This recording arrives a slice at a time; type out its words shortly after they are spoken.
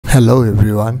Hello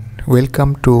everyone,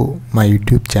 welcome to my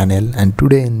YouTube channel, and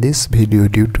today in this video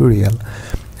tutorial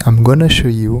I'm gonna show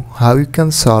you how you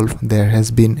can solve there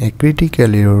has been a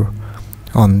critical error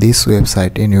on this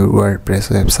website in your WordPress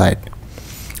website.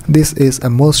 This is a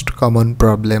most common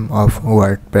problem of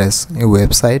WordPress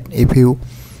website. If you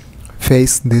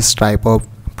face this type of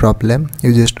problem,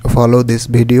 you just follow this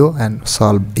video and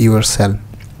solve yourself.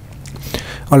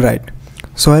 Alright,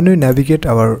 so when we navigate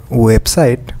our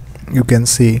website, you can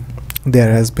see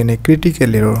there has been a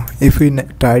critical error. If we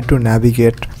try to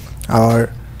navigate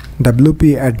our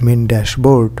WP admin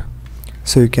dashboard,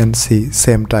 so you can see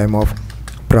same time of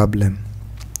problem.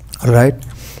 Alright,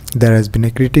 there has been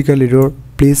a critical error.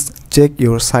 Please check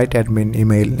your site admin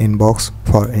email inbox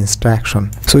for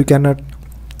instruction. So we cannot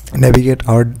navigate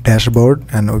our dashboard,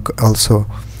 and we also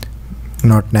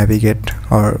not navigate,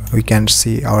 or we can't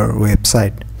see our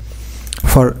website.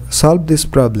 For solve this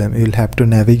problem, you will have to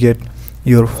navigate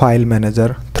your file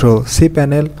manager through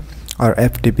cPanel or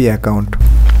FTP account.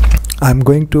 I'm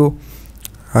going to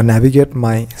navigate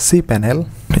my cPanel.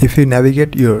 If you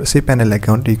navigate your cPanel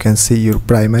account, you can see your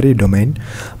primary domain.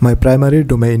 My primary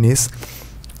domain is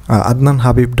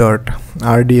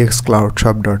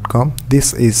adnanhabib.rdxcloudshop.com.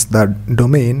 This is the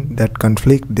domain that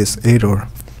conflict this error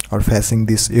or facing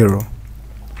this error.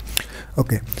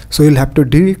 Okay, so you'll have to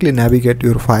directly navigate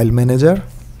your file manager,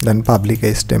 then public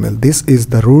HTML. This is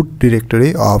the root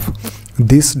directory of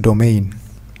this domain.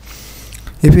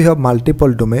 If you have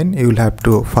multiple domain, you will have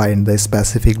to find the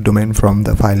specific domain from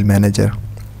the file manager.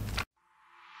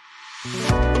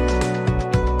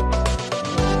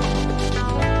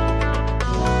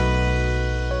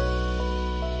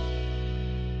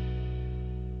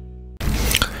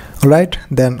 Alright,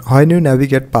 then when you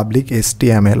navigate public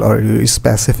HTML or your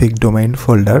specific domain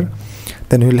folder,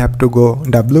 then you will have to go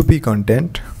WP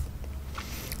content.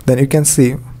 Then you can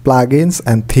see plugins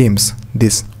and themes,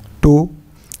 these two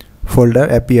folder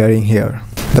appearing here.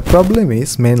 The problem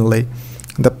is mainly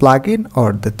the plugin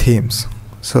or the themes.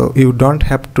 So you don't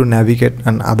have to navigate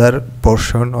another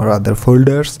portion or other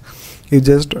folders. You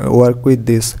just work with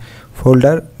this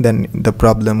folder, then the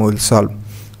problem will solve.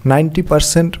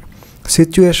 90%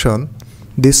 situation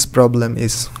this problem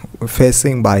is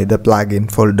facing by the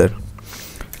plugin folder.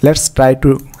 Let's try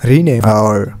to rename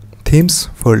our themes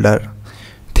folder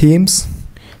themes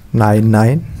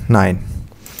 999,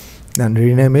 then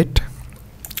rename it,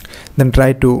 then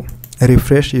try to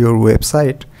refresh your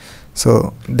website.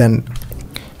 So then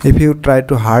if you try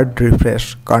to hard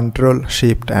refresh Ctrl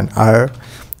Shift and R,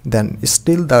 then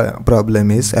still the problem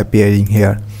is appearing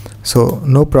here. So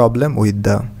no problem with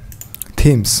the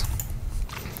themes.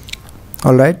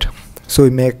 Alright, so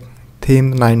we make theme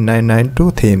 999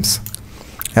 to themes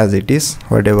as it is,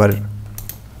 whatever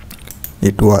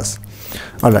it was.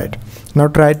 Alright, now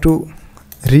try to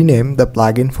rename the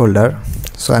plugin folder.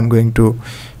 So I'm going to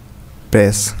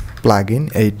press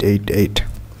plugin 888.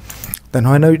 Then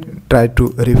when I try to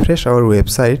refresh our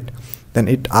website, then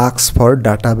it asks for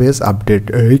database update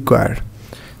required.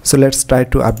 So let's try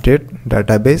to update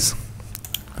database.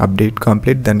 Update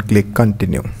complete, then click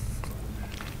continue.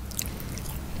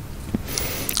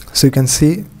 So you can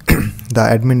see the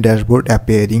admin dashboard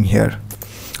appearing here.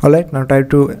 Alright, now try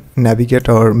to navigate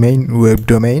our main web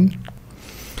domain.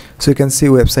 So you can see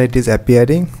website is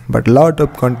appearing, but lot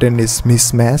of content is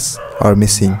mismatched or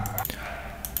missing.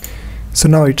 So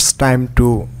now it's time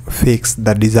to fix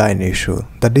the design issue.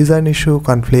 The design issue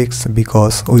conflicts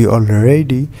because we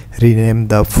already renamed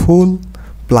the full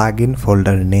plugin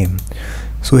folder name.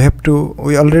 So we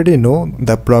already know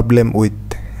the problem with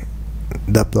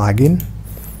the plugin.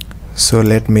 So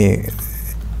let me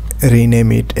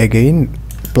rename it again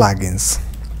plugins.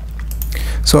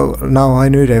 So now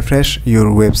when we refresh your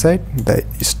website, the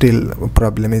still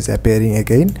problem is appearing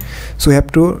again. So we have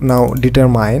to now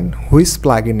determine which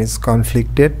plugin is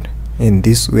conflicted in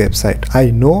this website.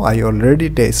 I know I already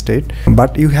tested,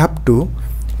 but you have to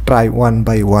try one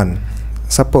by one.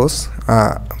 Suppose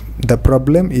the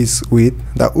problem is with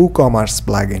the WooCommerce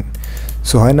plugin.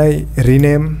 So when I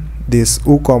rename this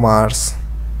WooCommerce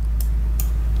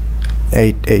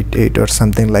 888 or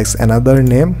something like another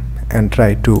name and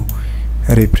try to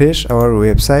refresh our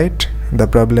website, the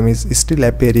problem is still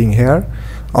appearing here.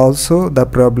 Also the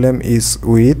problem is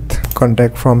with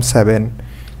contact from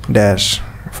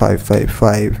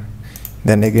 7-555.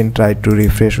 Then again try to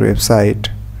refresh website,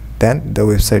 then the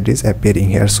website is appearing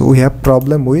here. So we have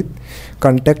problem with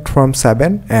contact from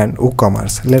 7 and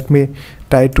WooCommerce. Let me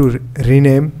try to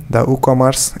rename the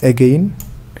WooCommerce again,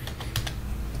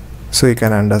 so you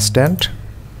can understand.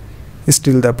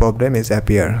 Still the problem is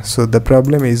appear. So the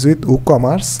problem is with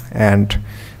WooCommerce, and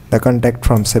the contact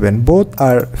from 7. Both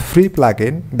are free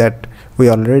plugin that we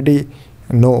already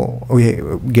know. We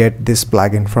get this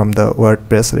plugin from the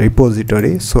WordPress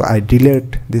repository, so I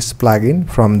delete this plugin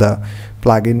from the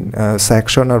plugin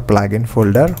section or plugin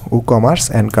folder WooCommerce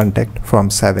and contact from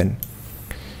 7.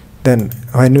 Then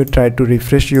when you try to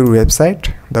refresh your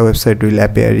website, the website will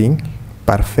appearing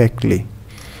perfectly.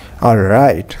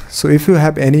 Alright, so if you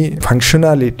have any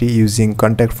functionality using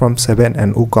contact from 7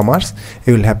 and WooCommerce,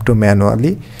 you will have to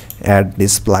manually add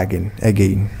this plugin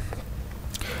again.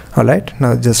 Alright,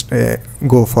 now just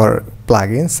go for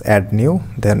plugins, add new,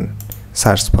 then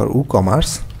search for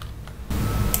WooCommerce,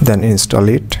 then install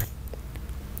it.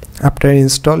 After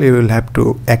install, you will have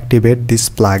to activate this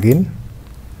plugin.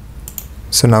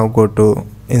 So now go to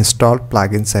install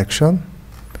plugin section.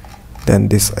 Then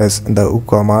this is the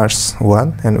WooCommerce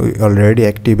one, and we already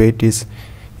activate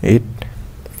it.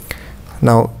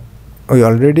 Now we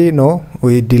already know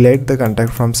we delete the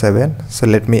contact from 7, so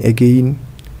let me again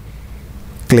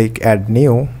click add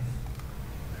new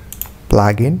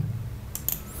plugin,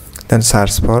 then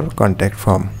search for contact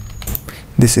from.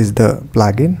 This is the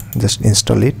plugin, just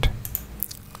install it,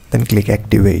 then click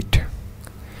activate.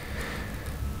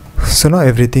 So now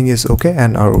everything is okay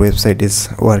and our website is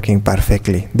working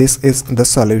perfectly. This is the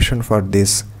solution for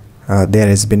this. There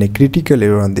has been a critical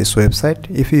error on this website.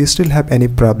 If you still have any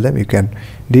problem, you can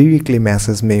directly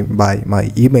message me by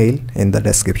my email in the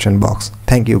description box.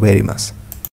 Thank you very much.